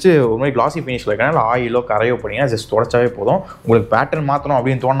இது ஜஸ்ட் ஒரு மாதிரி கிளாசி ஃபினிஷில் இருக்கனால ஆயிலோ கரையோ பண்ணிங்கன்னா ஜஸ்ட் தொடச்சாவே போதும். உங்களுக்கு பேட்டர்ன் மாற்றணும்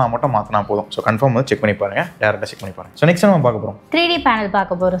அப்படின்னு தோணுனா மட்டும் மாற்றினா போதும். ஸோ கன்ஃபார்ம் வந்து செக் பண்ணி பாருங்கள். டேரெக்டாக செக் பண்ணி பாருங்கள். ஸோ நெக்ஸ்ட் நம்ம பார்க்க போகிறோம் 3D பேனல்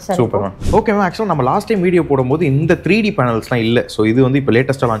பார்க்க போகிறோம் sir. Super ma'am. Okay ma'am. ஆக்சுவலாக நம்ம லாஸ்ட் டைம் வீடியோ போடும்போது இந்த 3D பேனல்ஸ்லாம் இல்லை. ஸோ இது வந்து இப்போ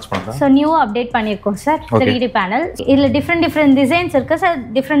லேட்டஸ்ட்டாக லான்ச் பண்ணுறோம். ஸோ நியூ அப்டேட் பண்ணியிருக்கோம் சார் 3D பேனல். இதில் டிஃப்ரெண்ட் டிசைன்ஸ் இருக்குது சார்.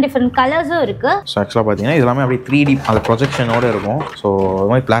 டிஃப்ரெண்ட் கலர்ஸும் இருக்குது. ஸோ ஆக்சுவலாக பார்த்தீங்கன்னா இது எல்லாமே அப்படியே 3D அந்த ப்ரொஜெக்ஷனோட இருக்கும். ஸோ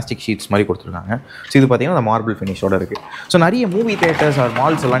அது மாதிரி பிளாஸ்டிக் ஷீட்ஸ் மாதிரி கொடுத்துருக்காங்க. ஸோ இது பார்த்தீங்கன்னா அந்த மார்பிள் ஃபினிஷோட இருக்குது. ஸோ நிறைய மூவி தியேட்டர்ஸ் ஆர்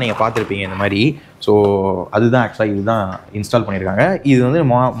மால்ஸ் எல்லாம் நீங்கள் பார்த்துருப்பீங்க இந்த மாதிரி. ஸோ அதுதான் ஆக்சுவலாக இதுதான் இன்ஸ்டால் பண்ணியிருக்காங்க. இது வந்து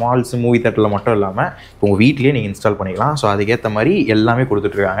மால்ஸ் மூவி தேட்டரில் மட்டும் இல்லாமல் இப்போ உங்கள் வீட்லேயே நீங்கள் இன்ஸ்டால் பண்ணிக்கலாம். ஸோ அதுக்கேற்ற மாதிரி எல்லாமே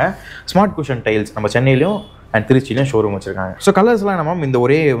கொடுத்துட்ருக்காங்க. ஸ்மார்ட் குஷன் டைல்ஸ் நம்ம சென்னையிலையும் அண்ட் திருச்சியிலையும் ஷோரூம் வச்சுருக்காங்க. ஸோ கலர்ஸ்லாம் நம்ம இந்த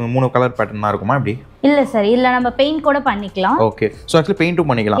ஒரே 3 கலர் பேட்டர்ன் தான் இருக்குமா எப்படி? இல்லை சார், இல்லை நம்ம பெயிண்ட் கூட பண்ணிக்கலாம். ஓகே. ஸோ ஆக்சுவலி பெயிண்ட்டும்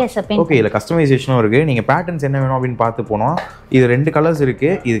பண்ணிக்கலாம். ஓகே. இதில் கஸ்டமைசேஷனும் இருக்குது. நீங்கள் பேட்டர்ன்ஸ் என்ன வேணும் அப்படின்னு பார்த்து போனோம். இது 2 கலர்ஸ்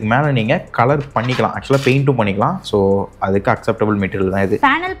இருக்குது. இதுக்கு மேலே நீங்கள் கலர் பண்ணிக்கலாம். ஆக்சுவலாக பெயிண்ட்டும் பண்ணிக்கலாம். ஸோ அதுக்கு அக்செப்டபிள் மெட்டீரியல் தான் இது.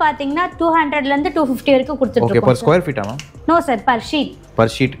 பேனல் பார்த்தீங்கன்னா 200லேருந்து 250 வரைக்கும் கொடுத்துருக்கோம். Okay. Per square ஃபீட்டா ma'am? No sir, per sheet.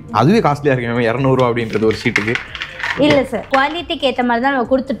 Per sheet அதுவே காஸ்ட்லியாக இருக்கு மேம். 200 ரூபா அப்படின்றது ஒரு ஷீட்டுக்கு. இல்லை சார், குவாலிட்டிக்கு ஏற்ற மாதிரி தான் நம்ம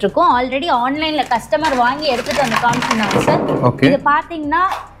கொடுத்துட்ருக்கோம். ஆல்ரெடி ஆன்லைனில் கஸ்டமர் வாங்கி எடுத்துகிட்டு வந்து காமிச்சிருந்தாங்க சார். ஓகே. இது பார்த்தீங்கன்னா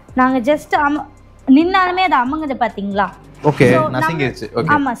நாங்கள் ஜஸ்ட் நின்னாலுமே அது அமுங்குது பார்த்தீங்களா? ஓகே. நசிங்கிருச்சு. ஓகே.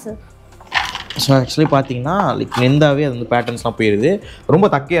 ஆமாம் சார். ஸோ ஆக்சுவலி பார்த்தீங்கன்னா லைக் லெந்தாவே அது வந்து பேட்டர்ன்ஸ்லாம் போயிடுது. ரொம்ப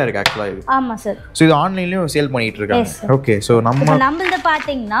தக்கையாக இருக்குது ஆக்சுவலாக இது. ஆமாம் சார். ஸோ இது ஆன்லைன்லேயும் சேல் பண்ணிகிட்டு இருக்காங்க. ஓகே. ஸோ நம்மளது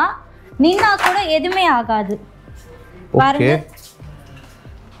பார்த்தீங்கன்னா நின்னா கூட எதுவுமே ஆகாது பாருங்க.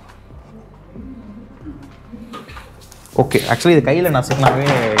 ஓகே. ஆக்சுவலி இது கையில் நசுக்கினாவே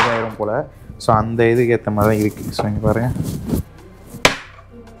இதாயிரும் போல். ஸோ அந்த இதுக்கு ஏற்ற மாதிரி தான் இருக்குது. ஸோ இங்கே பாருங்கள்.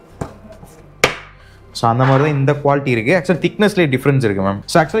 ஸோ அந்த மாதிரி தான் இந்த குவாலிட்டி இருக்குது. ஆக்சுவலி திக்னஸ்லேயே டிஃப்ரென்ஸ் இருக்குது மேம்.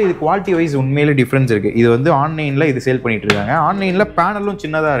 ஸோ ஆக்சுவலி இது குவாலிட்டி வைஸ் உண்மையிலே டிஃப்ரென்ஸ் இருக்குது. இது வந்து ஆன்லைனில் இது சேல் பண்ணிட்டு இருக்காங்க. ஆன்லைனில் பேனலும்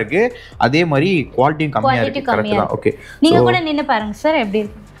சின்னதாக இருக்குது, அதே மாதிரி குவாலிட்டியும் கம்மியாக இருக்குது. கரெக்ட் தான். ஓகே. நீங்கள் கூட நின்று பாருங்க சார் எப்படி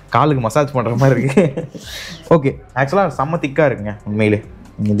இருக்கு. காலுக்கு மசாஜ் பண்ணுற மாதிரி இருக்குது. ஓகே. ஆக்சுவலாக செம்ம திக்காக இருக்குங்க உண்மையிலே.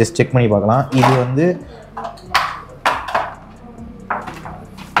 நீங்கள் ஜஸ்ட் செக் பண்ணி பார்க்கலாம். இது வந்து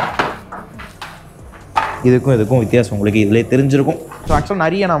இதுக்கும் வித்தியாசம் உங்களுக்கு இதிலே தெரிஞ்சிருக்கும். ஸோ ஆக்சுவலாக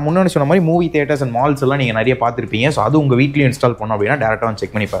நிறைய நான் முன்னாடி சொன்ன மாதிரி மூவி தியேட்டர்ஸ் அண்ட் மால்ஸ் எல்லாம் நீங்கள் நிறைய பார்த்துருப்பீங்க. ஸோ அது உங்கள் வீட்லேயும் இன்ஸ்டால் பண்ணோம் அப்படின்னா டேரெக்டாக வந்து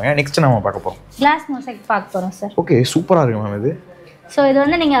செக் பண்ணி பாருங்க. நெக்ஸ்ட் நம்ம பார்க்க போகிறோம் கிளாஸ் மொசைக் பார்க்க போகிறோம் சார். ஓகே, சூப்பராக இருக்கு மேம் இது. ஸோ இது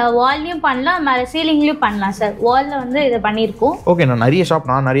வந்து நீங்கள் வால்லையும் பண்ணலாம், மேலே சீலிங்லையும் பண்ணலாம் சார். வாலில் வந்து இதை பண்ணியிருக்கோம். ஓகே, நான்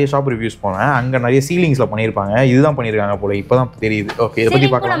நிறைய ஷாப் ரிவ்யூஸ் போனேன், அங்கே நிறைய சீலிங்ஸில் பண்ணியிருப்பாங்க. இதுதான் பண்ணியிருக்காங்க போல, இப்போ தான் தெரியுது. ஓகே, இதை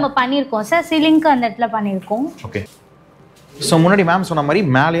பற்றி பார்க்கலாம். நம்ம பண்ணியிருக்கோம் சார், சீலிங்க்கு அந்த இடத்துல பண்ணியிருக்கோம். ஓகே, ஸோ முன்னாடி மேம் சொன்ன மாதிரி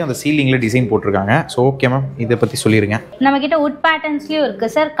மேலேயும் அந்த சீலிங்கில் டிசைன் போட்டிருக்காங்க. ஸோ ஓகே மேம், இதை பற்றி சொல்லிடுங்க. நம்மக்கிட்ட வுட் பேட்டர்ன்ஸ்லேயும்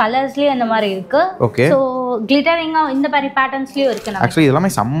இருக்குது சார், கலர்ஸ்லேயும் அந்த மாதிரி இருக்குது. ஓகே, ஸோ கிளிட்டரிங்காக இந்த மாதிரி பேட்டர்ன்ஸ்லேயும் இருக்குது. ஆக்சுவலி இதெல்லாமே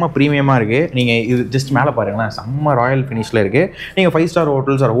செம்ம ப்ரீமியமாக இருக்குது. நீங்கள் இது ஜஸ்ட் மேலே பாருங்களேன், செம்ம ராயல் ஃபினிஷில் இருக்குது. நீங்கள் 5 ஸ்டார்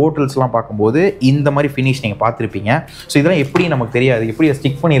ஹோட்டல்ஸ்லாம் பார்க்கும்போது இந்த மாதிரி ஃபினிஷ் நீங்கள் பார்த்துருப்பீங்க. ஸோ இதெல்லாம் எப்படி நமக்கு தெரியாது, எப்படி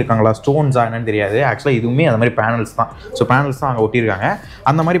ஸ்டிக் பண்ணியிருக்காங்களா, ஸ்டோன்ஸா என்னன்னு தெரியாது. ஆக்சுவலாக இதுவுமே அந்த மாதிரி பேனல்ஸ் தான். ஸோ பேனல்ஸ் தான் அங்கே ஒட்டியிருக்காங்க.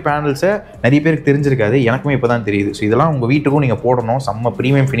 அந்த மாதிரி பேனல்ஸை நிறைய பேருக்கு தெரிஞ்சிருக்காது, எனக்குமே இப்போ தான் தெரியுது. ஸோ இதெல்லாம் உங்கள் வீட்டுக்கும் நீங்கள் போடணும், செம்ம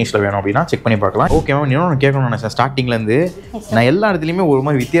ப்ரீமியம் ஃபினிஷில் வேணும் அப்படின்னா செக் பண்ணி பார்க்கலாம். ஓகே மேம், இன்னொன்று கேட்கணும்னு நினைச்சேன். ஸ்டார்டிங்லேருந்து நான் எல்லா இடத்துலையுமே ஒரு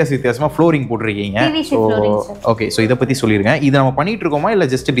மாதிரி வித்தியாசமாக ஃப்ளோரிங் போட்டிருக்கீங்க. ஓகே, ஸோ இதை பற்றி சொல்லிடுங்க. இது நம்ம பண்ணிட்டு இருக்கோமா இல்லை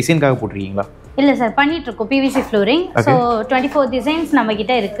ஜஸ்ட் டிசைனுக்காக போட்டிருக்கீங்களா? இல்லை சார், பண்ணிட்டு இருக்கோம் பிவிசி ஃப்ளோரிங். ஸோ 24 டிசைன்ஸ் நம்ம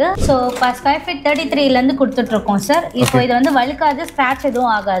கிட்ட இருக்கு. ஸோ பர் ஸ்கொயர் ஃபீட் 33 கொடுத்துட்டு இருக்கோம் சார். இப்போ இது வந்து வழுக்காது, ஸ்க்ராட்ச்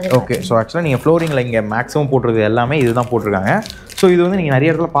எதுவும் ஆகாது. ஓகே, ஸோ ஆக்சுவலாக நீங்கள் ஃப்ளோரிங்கில் இங்கே மேக்ஸிமம் போட்டுறது எல்லாமே இதுதான் போட்டிருக்காங்க. ஸோ இது வந்து நீங்கள்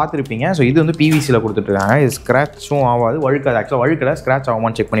நிறைய இடத்துல பார்த்துருப்பீங்க. ஸோ இது வந்து பிவிசியில் கொடுத்துட்ருக்காங்க. இது ஸ்க்ராட்சும் ஆகாது, வழுக்காது. ஆக்சுவலாக வழுக்கலை, ஸ்க்ராட்ச்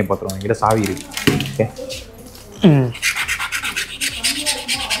ஆகுமான்னு செக் பண்ணி பார்த்துருவோம். என்கிட்ட சாவி இருக்கு. ஓகே,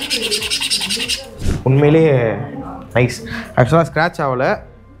 உண்மையிலேயே நைஸ். ஆக்சுவலாக ஸ்க்ராட்ச் ஆகலை,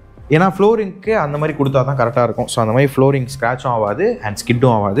 ஏன்னா ஃப்ளோரிங்க்கு அந்த மாதிரி கொடுத்தா தான் கரெக்டாக இருக்கும். ஸோ அந்த மாதிரி ஃப்ளோரிங் ஸ்க்ராட்சும் ஆகாது அண்ட்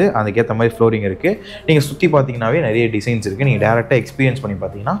ஸ்கிட்டும் ஆகாது. அதுக்கேற்ற மாதிரி ஃப்ளோரிங் இருக்குது. நீங்கள் சுற்றி பார்த்தீங்கன்னாவே நிறைய டிசைன்ஸ் இருக்குது. நீங்கள் டேரெக்டாக எக்ஸ்பீரியன்ஸ் பண்ணி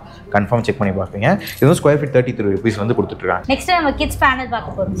பார்த்தீங்கன்னா கன்ஃபார்ம் செக் பண்ணி பார்ப்பீங்க. இது வந்து ஸ்கொயர் ஃபீட் 33 rupees வந்து கொடுத்துட்ருக்காங்க. நெக்ஸ்ட் நம்ம கிட்ஸ் பேனல்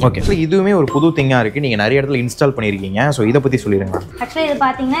பார்க்க போகிறோம். ஓகே, ஸோ இதுவுமே ஒரு புது திங்காக இருக்குது. நீங்கள் நிறைய இடத்துல இன்ஸ்டால் பண்ணியிருக்கீங்க. ஸோ இதை பற்றி சொல்லிடுங்க. ஆக்சுவலி இது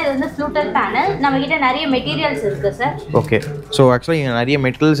பார்த்தீங்கன்னா இது வந்து ஃப்ளூட்டர் பேனல். நம்மக்கிட்ட நிறைய மெட்டீரியல்ஸ் இருக்குது சார். ஓகே, ஸோ ஆக்சுவலாக இங்கே நிறைய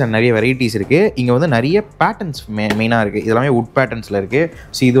மெட்டல்ஸ் அண்ட் நிறைய வெரைட்டிஸ் இருக்குது. இங்கே வந்து நிறைய பேட்டர்ன்ஸ் மெயினாக இருக்குது. இதெல்லாமே வுட் பேட்டர்ன்ஸில் இருக்குது.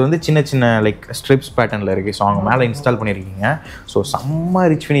 ஸோ இது வந்து சின்ன சின்ன லைக் ஸ்ட்ரிப்ஸ் பேட்டர்னில் இருக்குது. ஸோ அவங்க மேலே இன்ஸ்டால் பண்ணியிருக்கீங்க. ஸோ செம்ம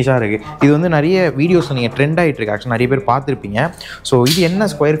ரிச் ஃபினிஷாக இருக்குது. இது வந்து நிறைய வீடியோஸில் நீங்கள் ட்ரெண்ட் ஆகிட்டு இருக்கு. ஆக்சுவலாக நிறைய பேர் பார்த்துருப்பீங்க. ஸோ இது என்ன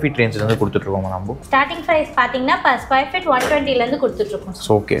ஸ்கொயர் ஃபீட் ரேஞ்சில் வந்து கொடுத்துட்ருக்கோம் நம்ம? ஸ்டார்டிங் ப்ரைஸ் பார்த்தீங்கன்னா பர் ஸ்கொயர் ஃபீட் 120 கொடுத்துட்ருக்கோம்.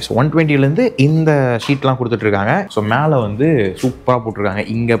 ஸோ ஓகே, ஸோ 120 இந்த ஷீட்லாம் கொடுத்துட்ருக்காங்க. ஸோ மேலே வந்து சூப்பராக போட்டிருக்காங்க.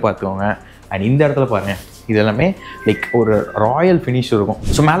 இங்கே பார்த்துக்கோங்க அண்ட் இந்த இடத்துல பாருங்கள், இது எல்லாமே லைக் ஒரு ராயல் ஃபினிஷ் இருக்கும்.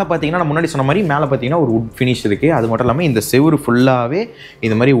 ஸோ மேலே பார்த்தீங்கன்னா நான் முன்னாடி சொன்ன மாதிரி மேலே பார்த்தீங்கன்னா ஒரு வுட் ஃபினிஷ் இருக்குது. அது மட்டும் இல்லாமல் இந்த செவுரு ஃபுல்லாகவே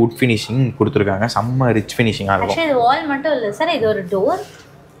இந்த மாதிரி வுட் ஃபினிஷிங் கொடுத்துருக்காங்க. செம்ம ரிச் ஃபினிஷிங்காக இருக்கும். இது வால் மட்டும் இல்லை சார், இது ஒரு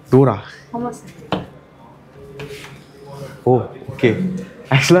டோரா? ஆமாம் சார். ஓ ஓகே,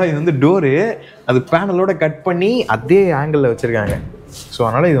 ஆக்சுவலாக இது வந்து டோரு, அது பேனலோட கட் பண்ணி அதே ஆங்கிளில் வச்சுருக்காங்க. ஸோ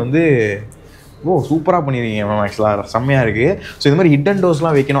அதனால் இது வந்து சூப்பராக பண்ணியிருக்கீங்க மேம். ஆக்சுவலாக செம்மையாக இருக்குது. ஸோ இது மாதிரி ஹிட்டன்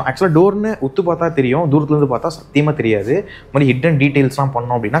டோர்ஸ்லாம் வைக்கணும். ஆக்சுவலாக டோர்னு உத்து பார்த்தா தெரியும், தூரத்துலேருந்து பார்த்தா சத்தியமாக தெரியாது. இது மாதிரி ஹிட்டன் டீட்டெயில்ஸ்லாம்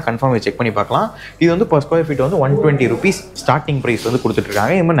பண்ணோம் அப்படின்னா கன்ஃபார்ம் செக் பண்ணி பார்க்கலாம். இது வந்து பர் ஸ்கொயர் ஃபீட் வந்து 120 rupees ஸ்டார்டிங் ப்ரைஸ் வந்து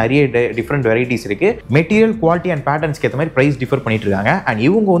கொடுத்துட்ருக்காங்க. இது மாதிரி நிறைய டிஃப்ரெண்ட் வெரைட்டிஸ் இருக்குது. மெட்டீரியல் குவாலிட்டி அண்ட் பேட்டர்ன்ஸ்க்கு ஏற்ற மாதிரி ப்ரைஸ் டிஃபர் பண்ணிட்டு இருக்காங்க. அண்ட்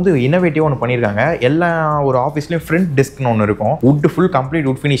இவங்க வந்து இன்னோவேட்டிவாக ஒன்று பண்ணியிருக்காங்க. எல்லா ஒரு ஆஃபீஸ்லேயும் ஃப்ரண்ட் டெஸ்க்னு ஒன்று இருக்கும். வுட் ஃபுல் கம்ப்ளீட்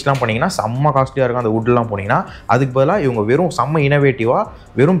வுட் ஃபினிஷ்லாம் பண்ணிங்கன்னா செம்ம காஸ்ட்லியாக இருக்கும். அந்த வுட்லாம் போனீங்கன்னா அதுக்கு பதிலாக இவங்க வெறும் செம்ம இன்னோவேட்டிவாக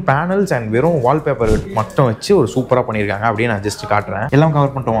வெறும் பேனல்ஸ் அண்ட் வெறும் வால்பேப்பர் மட்டும் வச்சு ஒரு சூப்பராக பண்ணியிருக்காங்க. அப்படியே நான் ஜஸ்ட் காட்டுறேன். எல்லாம்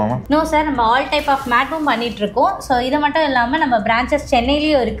கவர் பண்ணிட்டோமா? நோ சார், நம்ம ஆல் டைப் ஆஃப் மேட்டும் பண்ணிட்டு இருக்கோம். ஸோ இது மட்டும் இல்லாமல் நம்ம பிரான்ச்சஸ்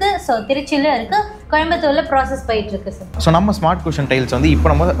சென்னையிலையும் இருக்குது, ஸோ திருச்சியிலும் இருக்குது, கோயம்புத்தூரில் ப்ராசஸ் போயிட்டு இருக்கு சார். ஸோ நம்ம ஸ்மார்ட் குஷன் டைல்ஸ் வந்து இப்போ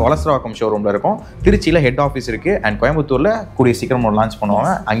நம்ம வலசரவாக்கம் ஷோரூமில் இருக்கோம். திருச்சியில் ஹெட் ஆஃபீஸ் இருக்குது அண்ட் கோயம்புத்தூரில் கூடிய சீக்கிரம் லான்ச்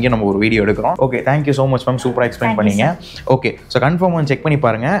பண்ணுவாங்க. அங்கேயும் நம்ம ஒரு வீடியோ எடுக்கிறோம். Okay, thank you so much ma'am, சூப்பராக எக்ஸ்பிளைன் பண்ணீங்க. ஓகே, ஸோ கன்ஃபார்ம் வந்து செக் பண்ணி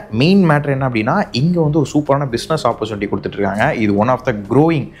பாருங்கள். மெயின் மேட்ரு என்ன அப்படின்னா இங்கே வந்து ஒரு சூப்பரான பிஸ்னஸ் ஆப்பர்ச்சுனிட்டி கொடுத்துட்ருக்காங்க. இது ஒன் ஆஃப் த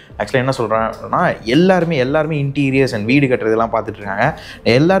க்ரோயிங். ஆக்சுவலாக என்ன சொல்கிறேன்னா எல்லாருமே இன்டீரியர்ஸ் அண்ட் வீடு கட்டுறதெல்லாம் பார்த்துட்டு இருக்காங்க.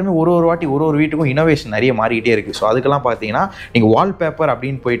 எல்லாருமே ஒரு வாட்டி ஒரு வீட்டுக்கும் இனோவேஷன் நிறைய மாறிக்கிட்டே இருக்குது. ஸோ அதுக்கெல்லாம் பார்த்தீங்கன்னா நீங்கள் வால்பேப்பர்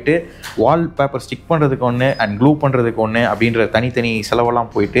அப்படின்னு போயிட்டு வால்பேப்பர் ஸ்டிக் பண்ணுறதுக்கு ஒன்று அண்ட் க்ளூ பண்ணுறதுக்கு ஒன்று அப்படின்ற தனித்தனி செலவெல்லாம்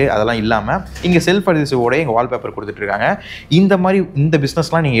போயிட்டு அதெல்லாம் இல்லாமல் இங்கே செல்ஃப் அட்ஹெசிவோட எங்கள் வால்பேப்பர் கொடுத்துட்ருக்காங்க. இந்த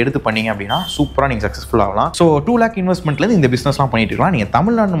பிஸ்னஸ்லாம் நீங்கள் எடுத்து பண்ணீங்க அப்படின்னா சூப்பராக நீங்கள் சக்ஸஸ்ஃபுல் ஆகலாம். ஸோ 2 lakh இன்வெஸ்ட்மெண்ட்லேருந்து இந்த பிஸ்னஸ்லாம் பண்ணிட்டு இருக்கலாம். நீங்கள்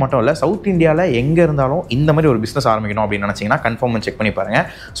தமிழ்நாடு மட்டும் இல்லை, சவுத் இந்தியாவில் எங்கே இருந்தாலும் இந்த மாதிரி ஒரு பிஸ்னஸ் ஆரம்பிக்கணும் அப்படின்னு நினச்சிங்கன்னா கன்ஃபார்ம் செக் பண்ணி பாருங்கள்.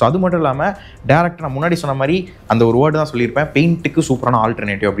 ஸோ அது மட்டும் இல்லாமல் டேரக்ட் நான் முன்னாடி சொன்ன மாதிரி அந்த ஒரு வேர்டு தான் சொல்லியிருப்பேன், பெயிண்ட்டுக்கு சூப்பரான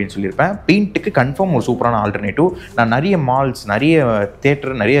ஆல்டர்னேட்டிவ் அப்படின்னு சொல்லியிருப்பேன். பெயிண்ட்டுக்கு கன்ஃபார்ம் ஒரு சூப்பரான ஆல்டர்னேட்டிவ். நான் நிறைய மால்ஸ், நிறைய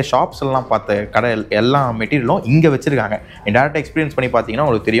தேட்டர், நிறைய ஷாப்ஸ் எல்லாம் பார்த்த கடை எல்லா மெட்டீரியலும் இங்கே வச்சுருக்காங்க. டேரெக்டாக எக்ஸ்பீரியன்ஸ் பண்ணி பார்த்தீங்கன்னா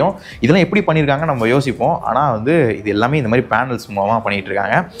உங்களுக்கு தெரியும் இதெல்லாம் எப்படி பண்ணியிருக்காங்க நம்ம யோசிப்போம். ஆனால் வந்து இது எல்லாமே இந்த மாதிரி பேனல்ஸ் மூலமாக பண்ணிகிட்டு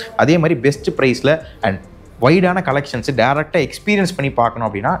இருக்காங்க. அதே மாதிரி பெஸ்ட் ப்ரைஸில் அண்ட் வைடான கலெக்ஷன்ஸ் டேரெக்டாக எக்ஸ்பீரியன்ஸ் பண்ணி பார்க்கணும்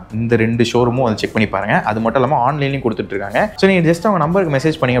அப்படின்னா இந்த 2 ஷோரூமும் வந்து செக் பண்ணி பாருங்கள். அது மட்டும் இல்லாமல் ஆன்லைன்லையும் கொடுத்துட்ருக்காங்க. ஸோ நீங்கள் ஜஸ்ட் அவங்க நம்பருக்கு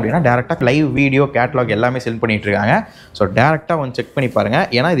மெசேஜ் பண்ணி அப்படின்னா டேரெக்டாக லைவ் வீடியோ கேட்லாக் எல்லாமே சென்ட் பண்ணிட்டு இருக்காங்க. ஸோ டேரெக்டாக வந்து செக் பண்ணி பாருங்கள்.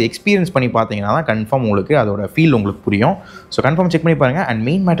 ஏன்னா இது எக்ஸ்பீரியன்ஸ் பண்ணி பார்த்தீங்கன்னா தான் கன்ஃபார்ம் உங்களுக்கு அதோட ஃபீல் உங்களுக்கு புரியும். ஸோ கன்ஃபார்ம் செக் பண்ணி பாருங்கள். அண்ட்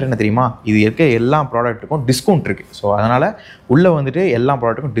மெயின் மேட்டர் என்ன தெரியுமா, இது இருக்க எல்லா ப்ராடக்ட்டுக்கும் டிஸ்கவுண்ட் இருக்குது. ஸோ அதனால் உள்ளே வந்துட்டு எல்லா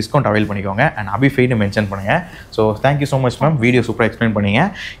ப்ராடக்ட்டுக்கும் டிஸ்கவுண்ட் அவைல் பண்ணிக்கோங்க. அண்ட் அபிஃபைடு மென்ஷன் பண்ணுங்கள். So thank you so much ma'am, video சூப்பராக எக்ஸ்பிளைன் பண்ணீங்க.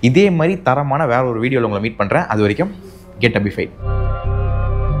 இதே மாதிரி தரமான வேற ஒரு வீடியோவில் உங்களை மீட் பண்ணுறேன். அது வரைக்கும் கெட் அபிஃபைட்.